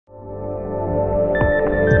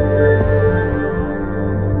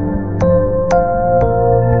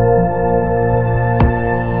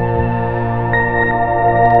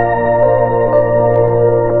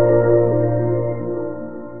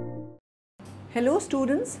Hello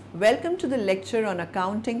students, welcome to the lecture on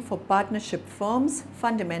accounting for partnership firms,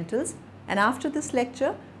 fundamentals, and after this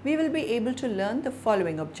lecture we will be able to learn the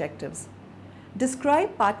following objectives.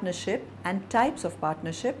 Describe partnership and types of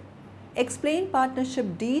partnership, explain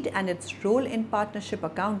partnership deed and its role in partnership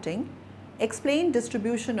accounting, explain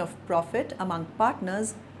distribution of profit among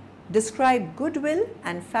partners, describe goodwill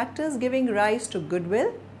and factors giving rise to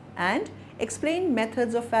goodwill, and explain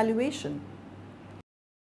methods of valuation.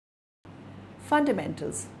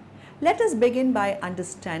 Fundamentals. Let us begin by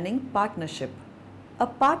understanding partnership. A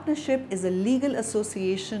partnership is a legal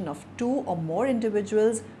association of two or more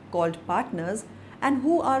individuals called partners and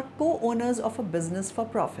who are co-owners of a business for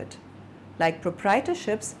profit. Like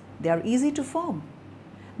proprietorships, they are easy to form.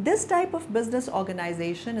 This type of business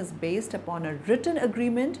organization is based upon a written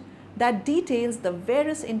agreement that details the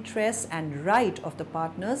various interests and rights of the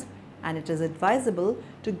partners, and it is advisable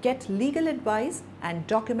to get legal advice and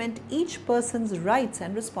document each person's rights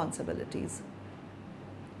and responsibilities.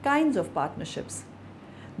 Kinds of partnerships.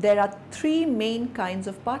 There are three main kinds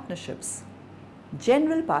of partnerships.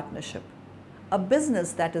 General partnership, a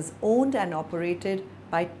business that is owned and operated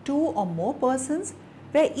by two or more persons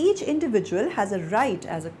where each individual has a right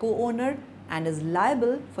as a co-owner and is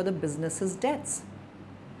liable for the business's debts.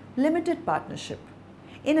 Limited partnership.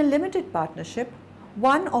 In a limited partnership,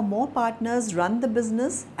 one or more partners run the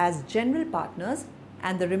business as general partners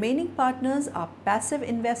and the remaining partners are passive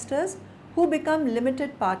investors who become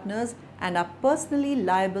limited partners and are personally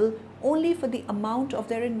liable only for the amount of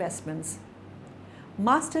their investments.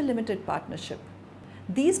 Master limited partnership.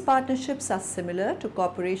 These partnerships are similar to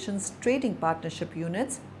corporations' trading partnership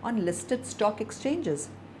units on listed stock exchanges.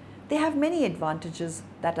 They have many advantages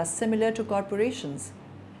that are similar to corporations.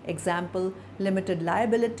 Example, limited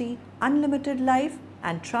liability, unlimited life,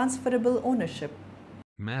 and transferable ownership.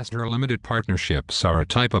 Master limited partnerships are a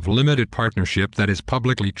type of limited partnership that is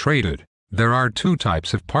publicly traded. There are two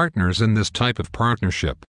types of partners in this type of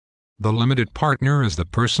partnership. The limited partner is the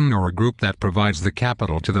person or group that provides the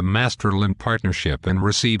capital to the master limited partnership and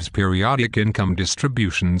receives periodic income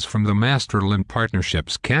distributions from the master limited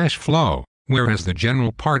partnership's cash flow, whereas the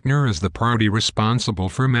general partner is the party responsible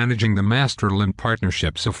for managing the master limited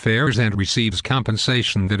partnership's affairs and receives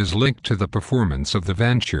compensation that is linked to the performance of the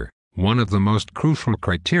venture. One of the most crucial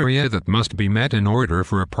criteria that must be met in order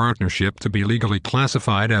for a partnership to be legally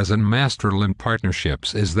classified as a master limited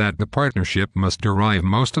partnerships is that the partnership must derive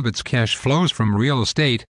most of its cash flows from real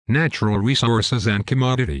estate, natural resources and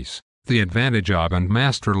commodities. The advantage of a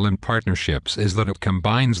master limited partnerships is that it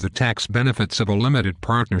combines the tax benefits of a limited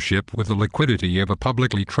partnership with the liquidity of a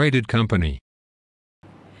publicly traded company.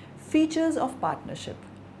 Features of partnership.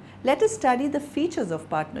 Let us study the features of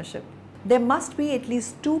partnership. There must be at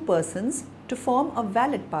least two persons to form a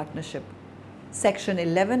valid partnership. Section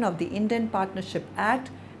 11 of the Indian Partnership Act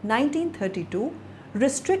 1932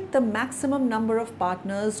 restrict the maximum number of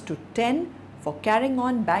partners to 10 for carrying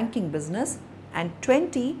on banking business and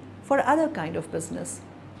 20 for other kind of business.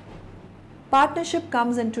 Partnership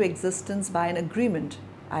comes into existence by an agreement,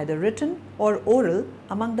 either written or oral,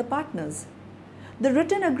 among the partners. The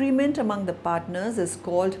written agreement among the partners is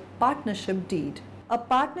called partnership deed. A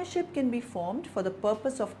partnership can be formed for the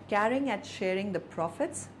purpose of carrying and sharing the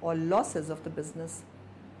profits or losses of the business.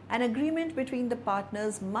 An agreement between the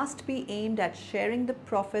partners must be aimed at sharing the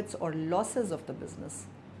profits or losses of the business.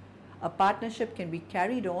 A partnership can be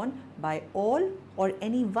carried on by all or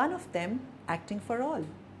any one of them acting for all.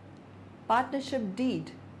 Partnership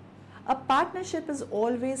deed. A partnership is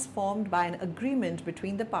always formed by an agreement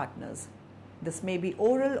between the partners. This may be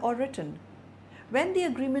oral or written. When the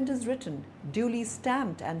agreement is written, duly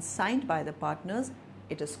stamped and signed by the partners,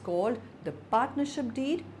 it is called the partnership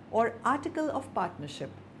deed or article of partnership.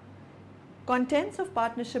 Contents of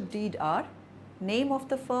partnership deed are name of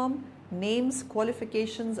the firm, names,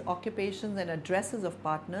 qualifications, occupations and addresses of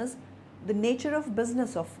partners, the nature of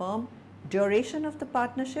business of firm, duration of the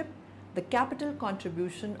partnership, the capital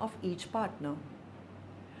contribution of each partner.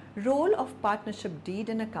 Role of partnership deed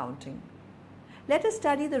in accounting. Let us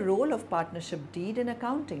study the role of partnership deed in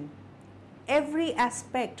accounting. Every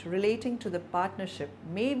aspect relating to the partnership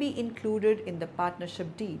may be included in the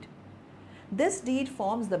partnership deed. This deed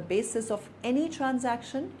forms the basis of any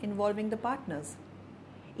transaction involving the partners.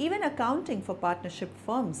 Even accounting for partnership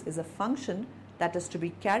firms is a function that is to be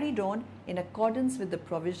carried on in accordance with the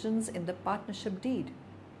provisions in the partnership deed.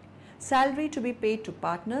 Salary to be paid to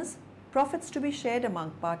partners, profits to be shared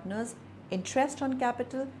among partners, interest on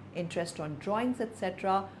capital, interest on drawings,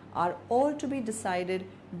 etc. are all to be decided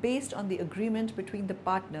based on the agreement between the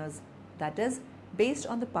partners, that is, based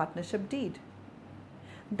on the partnership deed.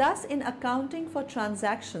 Thus, in accounting for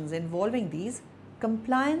transactions involving these,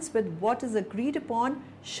 compliance with what is agreed upon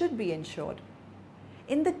should be ensured.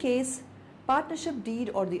 In the case partnership deed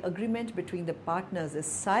or the agreement between the partners is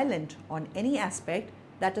silent on any aspect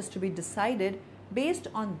that is to be decided based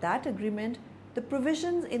on that agreement, the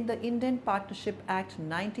provisions in the Indian Partnership Act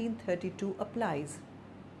 1932 applies.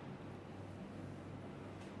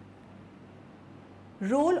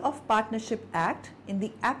 Role of Partnership Act in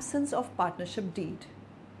the absence of partnership deed.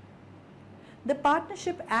 The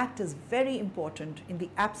Partnership Act is very important in the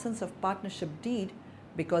absence of partnership deed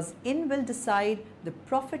because it will decide the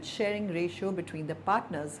profit sharing ratio between the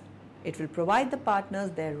partners. It will provide the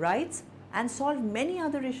partners their rights and solve many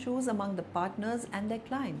other issues among the partners and their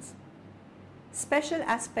clients. Special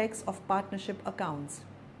aspects of partnership accounts.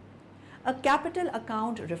 A capital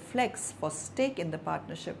account reflects for stake in the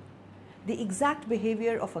partnership. The exact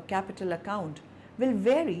behavior of a capital account will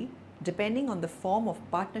vary depending on the form of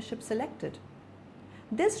partnership selected.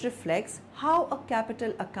 This reflects how a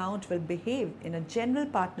capital account will behave in a general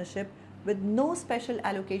partnership with no special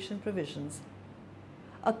allocation provisions.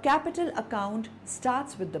 A capital account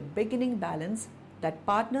starts with the beginning balance that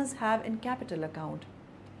partners have in capital account.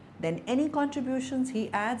 Then any contributions he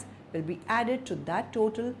adds will be added to that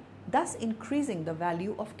total, thus increasing the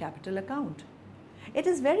value of capital account. It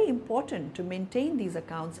is very important to maintain these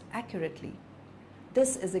accounts accurately.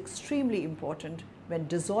 This is extremely important when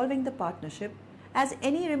dissolving the partnership, as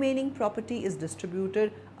any remaining property is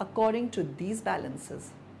distributed according to these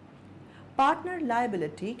balances. Partner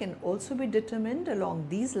liability can also be determined along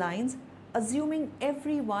these lines, assuming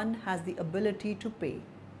everyone has the ability to pay.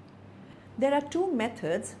 There are two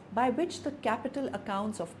methods by which the capital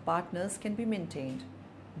accounts of partners can be maintained.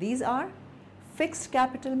 These are fixed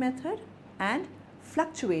capital method and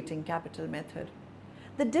fluctuating capital method.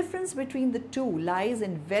 The difference between the two lies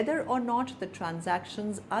in whether or not the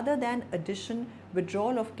transactions other than addition,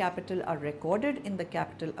 withdrawal of capital are recorded in the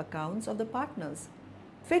capital accounts of the partners.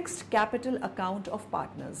 Fixed capital account of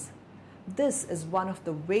partners. This is one of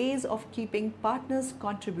the ways of keeping partners'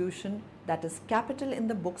 contribution, that is capital, in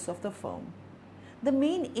the books of the firm. The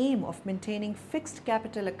main aim of maintaining fixed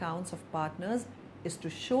capital accounts of partners is to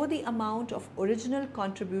show the amount of original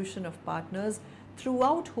contribution of partners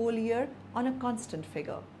throughout whole year on a constant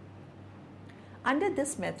figure. Under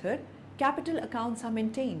this method, capital accounts are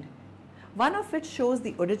maintained, one of which shows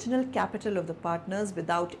the original capital of the partners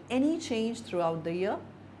without any change throughout the year,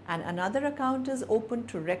 and another account is opened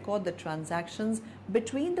to record the transactions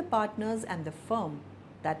between the partners and the firm,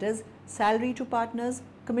 that is salary to partners,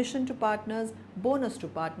 commission to partners, bonus to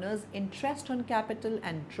partners, interest on capital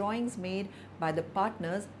and drawings made by the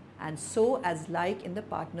partners, and so as like in the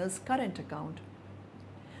partners' current account.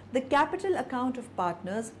 The capital account of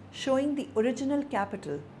partners showing the original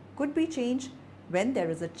capital could be changed when there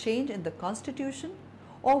is a change in the constitution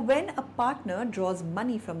or when a partner draws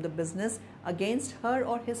money from the business against her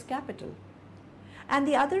or his capital. And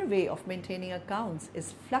the other way of maintaining accounts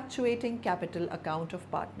is fluctuating capital account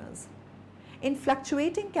of partners. In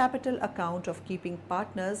fluctuating capital account of keeping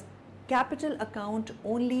partners, capital account,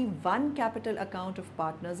 only one capital account of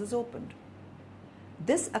partners is opened.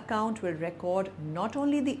 This account will record not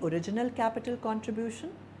only the original capital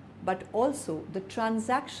contribution, but also the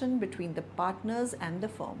transaction between the partners and the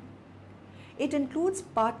firm. It includes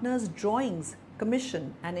partners' drawings,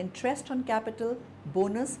 commission and interest on capital,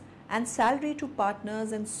 bonus and salary to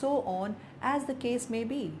partners, and so on as the case may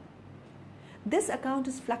be. This account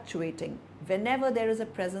is fluctuating whenever there is a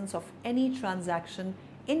presence of any transaction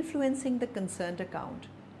influencing the concerned account.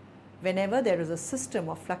 Whenever there is a system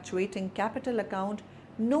of fluctuating capital account,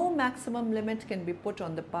 no maximum limit can be put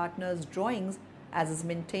on the partner's drawings as is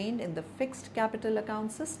maintained in the fixed capital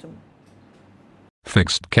account system.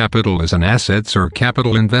 Fixed capital is an assets or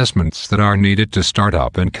capital investments that are needed to start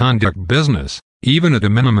up and conduct business, even at a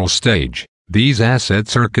minimal stage. These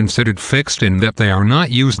assets are considered fixed in that they are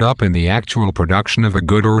not used up in the actual production of a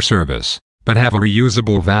good or service, but have a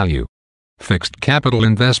reusable value. Fixed capital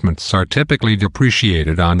investments are typically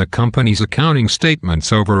depreciated on the company's accounting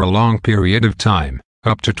statements over a long period of time,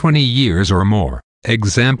 up to 20 years or more.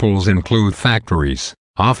 Examples include factories,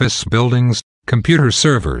 office buildings, computer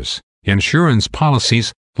servers, insurance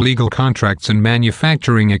policies, legal contracts and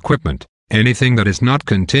manufacturing equipment, anything that is not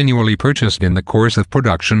continually purchased in the course of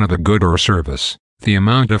production of a good or service. The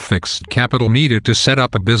amount of fixed capital needed to set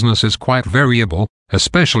up a business is quite variable,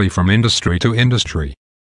 especially from industry to industry.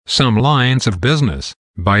 Some lines of business,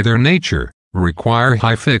 by their nature, require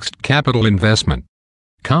high fixed capital investment.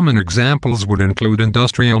 Common examples would include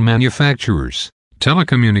industrial manufacturers,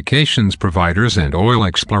 telecommunications providers and oil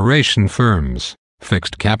exploration firms.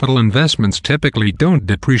 Fixed capital investments typically don't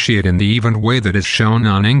depreciate in the even way that is shown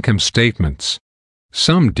on income statements.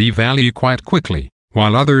 Some devalue quite quickly,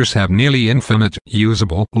 while others have nearly infinite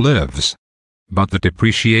usable lives. But the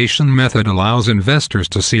depreciation method allows investors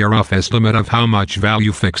to see a rough estimate of how much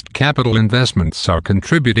value fixed capital investments are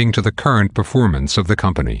contributing to the current performance of the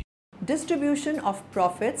company. Distribution of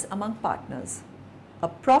profits among partners. A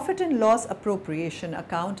profit and loss appropriation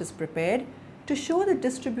account is prepared to show the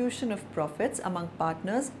distribution of profits among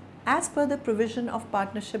partners as per the provision of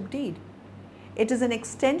partnership deed. It is an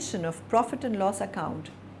extension of profit and loss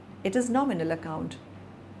account. It is nominal account.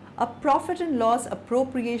 A profit and loss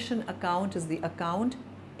appropriation account is the account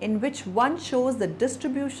in which one shows the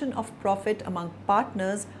distribution of profit among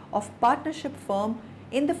partners of partnership firm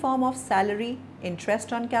in the form of salary,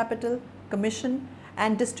 interest on capital, commission,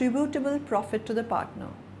 and distributable profit to the partner.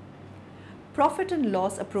 Profit and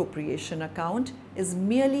loss appropriation account is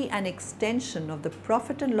merely an extension of the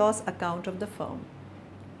profit and loss account of the firm.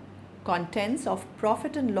 Contents of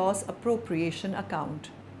profit and loss appropriation account.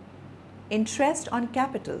 Interest on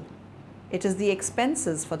capital. It is the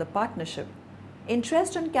expenses for the partnership.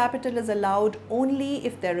 Interest on capital is allowed only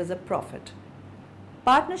if there is a profit.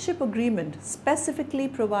 Partnership agreement specifically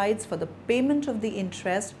provides for the payment of the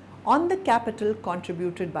interest on the capital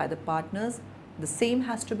contributed by the partners. The same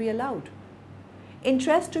has to be allowed.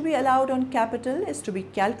 Interest to be allowed on capital is to be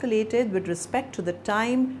calculated with respect to the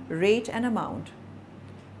time, rate and amount.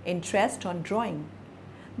 Interest on drawing.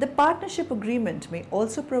 The partnership agreement may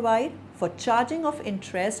also provide for charging of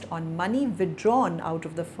interest on money withdrawn out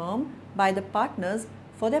of the firm by the partners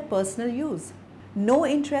for their personal use. No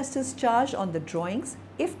interest is charged on the drawings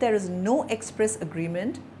if there is no express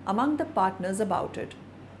agreement among the partners about it.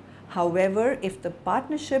 However, if the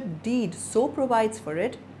partnership deed so provides for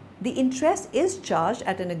it, the interest is charged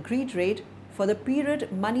at an agreed rate for the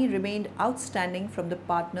period money remained outstanding from the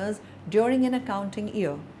partners during an accounting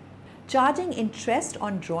year. Charging interest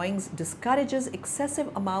on drawings discourages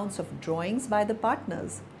excessive amounts of drawings by the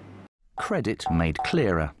partners. Credit made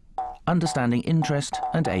clearer. Understanding interest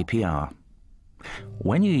and APR.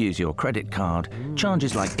 When you use your credit card,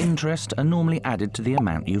 charges like interest are normally added to the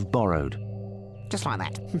amount you've borrowed. Just like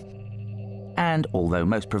that. And although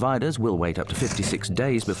most providers will wait up to 56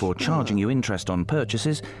 days before charging you interest on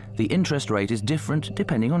purchases, the interest rate is different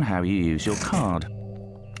depending on how you use your card.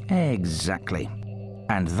 Exactly.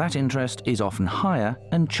 And that interest is often higher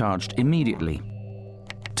and charged immediately.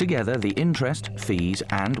 Together, the interest, fees,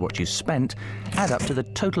 and what you spent add up to the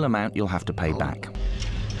total amount you'll have to pay back.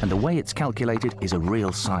 And the way it's calculated is a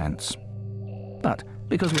real science. But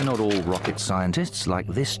because we're not all rocket scientists like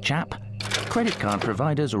this chap, credit card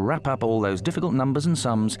providers wrap up all those difficult numbers and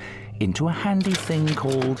sums into a handy thing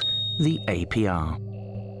called the APR.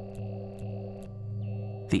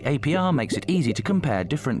 The APR makes it easy to compare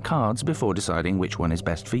different cards before deciding which one is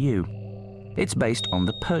best for you. It's based on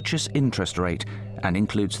the purchase interest rate and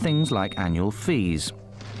includes things like annual fees,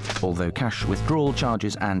 although cash withdrawal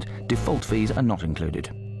charges and default fees are not included.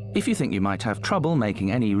 If you think you might have trouble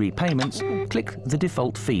making any repayments, click the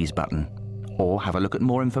Default Fees button, or have a look at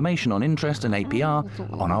more information on interest and APR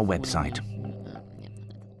on our website.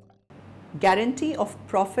 Guarantee of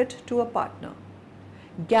profit to a partner.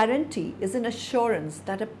 Guarantee is an assurance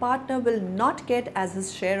that a partner will not get as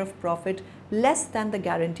his share of profit less than the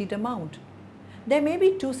guaranteed amount. There may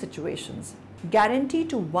be two situations. Guarantee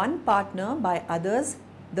to one partner by others,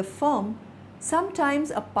 the firm.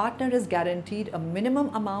 Sometimes a partner is guaranteed a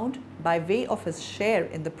minimum amount by way of his share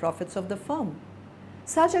in the profits of the firm.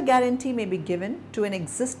 Such a guarantee may be given to an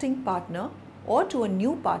existing partner or to a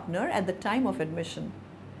new partner at the time of admission.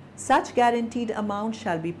 Such guaranteed amount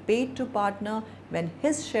shall be paid to partner when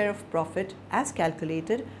his share of profit as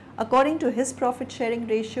calculated according to his profit sharing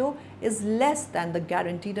ratio is less than the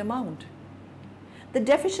guaranteed amount. The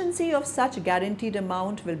deficiency of such guaranteed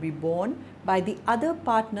amount will be borne by the other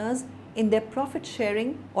partners in their profit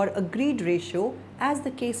sharing or agreed ratio as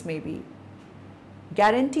the case may be.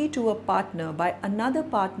 Guarantee to a partner by another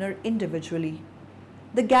partner individually.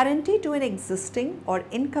 The guarantee to an existing or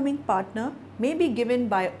incoming partner may be given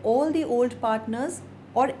by all the old partners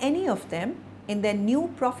or any of them in their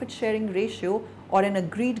new profit sharing ratio or an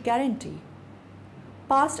agreed guarantee.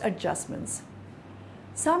 Past adjustments.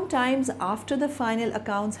 Sometimes after the final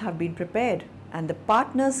accounts have been prepared and the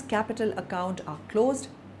partner's capital account are closed,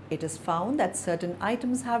 it is found that certain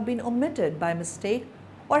items have been omitted by mistake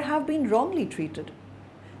or have been wrongly treated.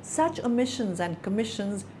 Such omissions and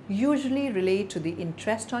commissions usually relate to the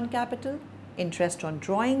interest on capital, interest on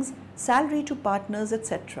drawings, salary to partners,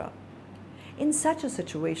 etc. In such a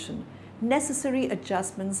situation, necessary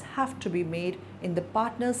adjustments have to be made in the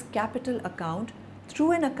partner's capital account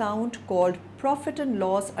through an account called Profit and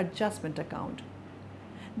Loss Adjustment Account.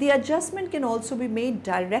 The adjustment can also be made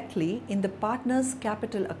directly in the partner's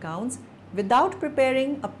capital accounts without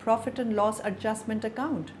preparing a profit and loss adjustment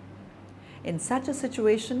account. In such a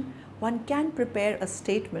situation, one can prepare a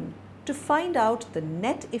statement to find out the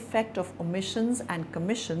net effect of omissions and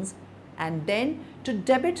commissions and then to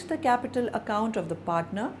debit the capital account of the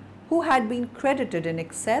partner who had been credited in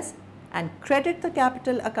excess and credit the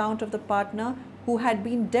capital account of the partner who had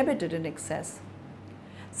been debited in excess.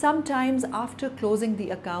 Sometimes after closing the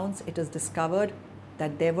accounts, it is discovered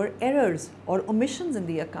that there were errors or omissions in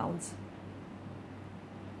the accounts.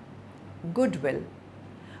 Goodwill.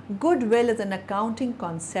 Goodwill is an accounting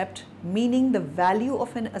concept meaning the value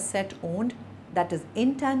of an asset owned that is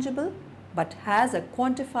intangible but has a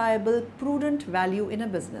quantifiable, prudent value in a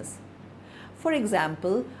business. For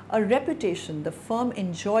example, a reputation the firm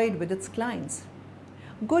enjoyed with its clients.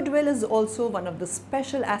 Goodwill is also one of the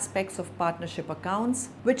special aspects of partnership accounts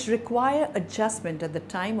which require adjustment at the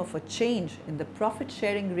time of a change in the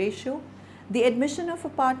profit-sharing ratio, the admission of a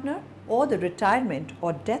partner, or the retirement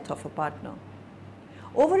or death of a partner.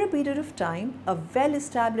 Over a period of time, a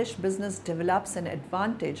well-established business develops an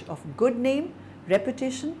advantage of good name,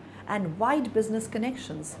 reputation, and wide business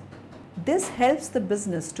connections. This helps the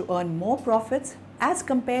business to earn more profits as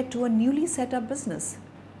compared to a newly set up business.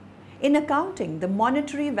 In accounting, the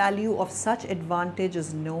monetary value of such advantage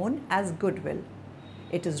is known as goodwill.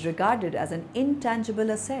 It is regarded as an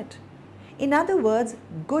intangible asset. In other words,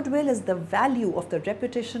 goodwill is the value of the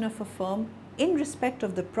reputation of a firm in respect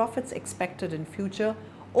of the profits expected in future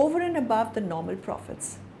over and above the normal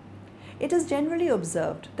profits. It is generally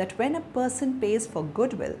observed that when a person pays for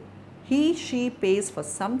goodwill, she pays for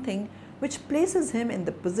something which places him in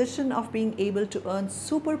the position of being able to earn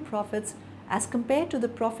super profits as compared to the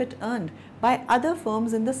profit earned by other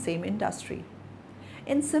firms in the same industry.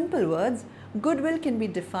 In simple words, goodwill can be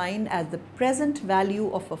defined as the present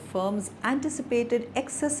value of a firm's anticipated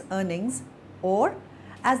excess earnings or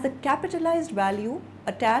as the capitalized value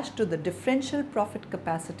attached to the differential profit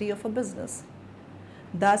capacity of a business.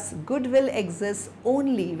 Thus, goodwill exists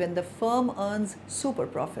only when the firm earns super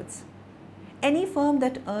profits. Any firm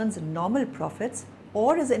that earns normal profits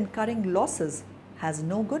or is incurring losses has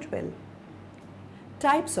no goodwill.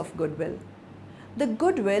 Types of goodwill. The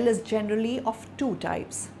goodwill is generally of two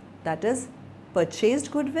types, that is,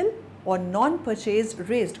 purchased goodwill or non-purchased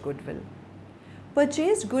raised goodwill.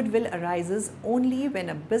 Purchased goodwill arises only when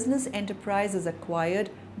a business enterprise is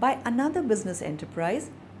acquired by another business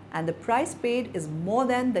enterprise and the price paid is more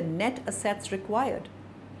than the net assets required.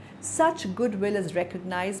 Such goodwill is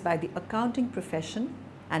recognized by the accounting profession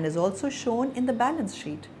and is also shown in the balance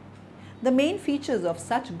sheet. The main features of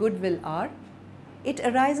such goodwill are: it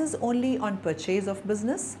arises only on purchase of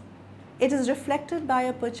business, it is reflected by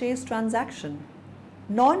a purchase transaction.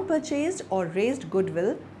 Non-purchased or raised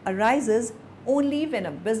goodwill arises only when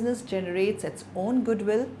a business generates its own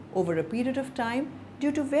goodwill over a period of time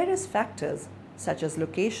due to various factors such as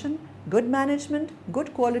location, good management,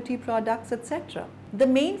 good quality products, etc. The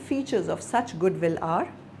main features of such goodwill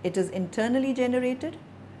are: it is internally generated,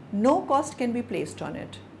 no cost can be placed on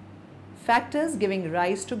it. Factors giving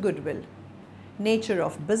rise to goodwill: nature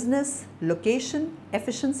of business, location,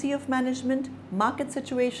 efficiency of management, market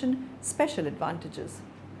situation, special advantages.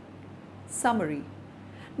 Summary.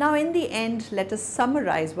 Now in the end, let us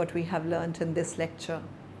summarize what we have learnt in this lecture.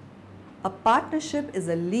 A partnership is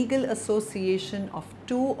a legal association of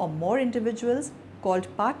two or more individuals called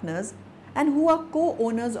partners and who are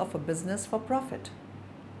co-owners of a business for profit.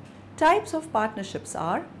 Types of partnerships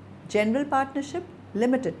are general partnership,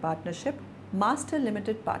 limited partnership, master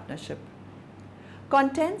limited partnership.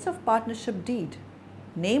 Contents of partnership deed: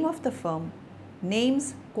 name of the firm,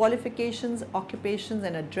 names, qualifications, occupations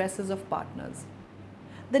and addresses of partners.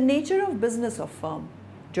 The nature of business of firm,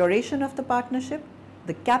 duration of the partnership,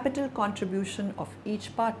 the capital contribution of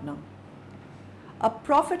each partner. A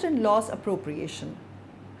profit and loss appropriation.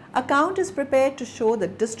 Account is prepared to show the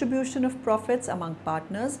distribution of profits among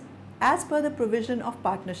partners as per the provision of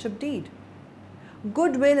partnership deed.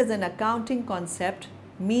 Goodwill is an accounting concept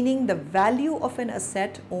meaning the value of an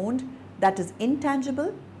asset owned that is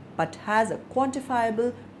intangible but has a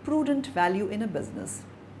quantifiable, prudent value in a business.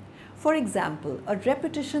 For example, a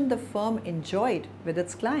reputation the firm enjoyed with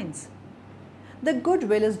its clients. The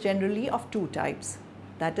goodwill is generally of two types,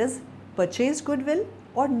 that is, purchased goodwill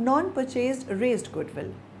or non-purchased raised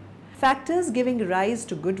goodwill. Factors giving rise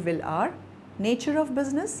to goodwill are nature of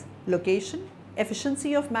business, location,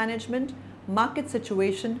 efficiency of management, market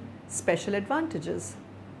situation, special advantages.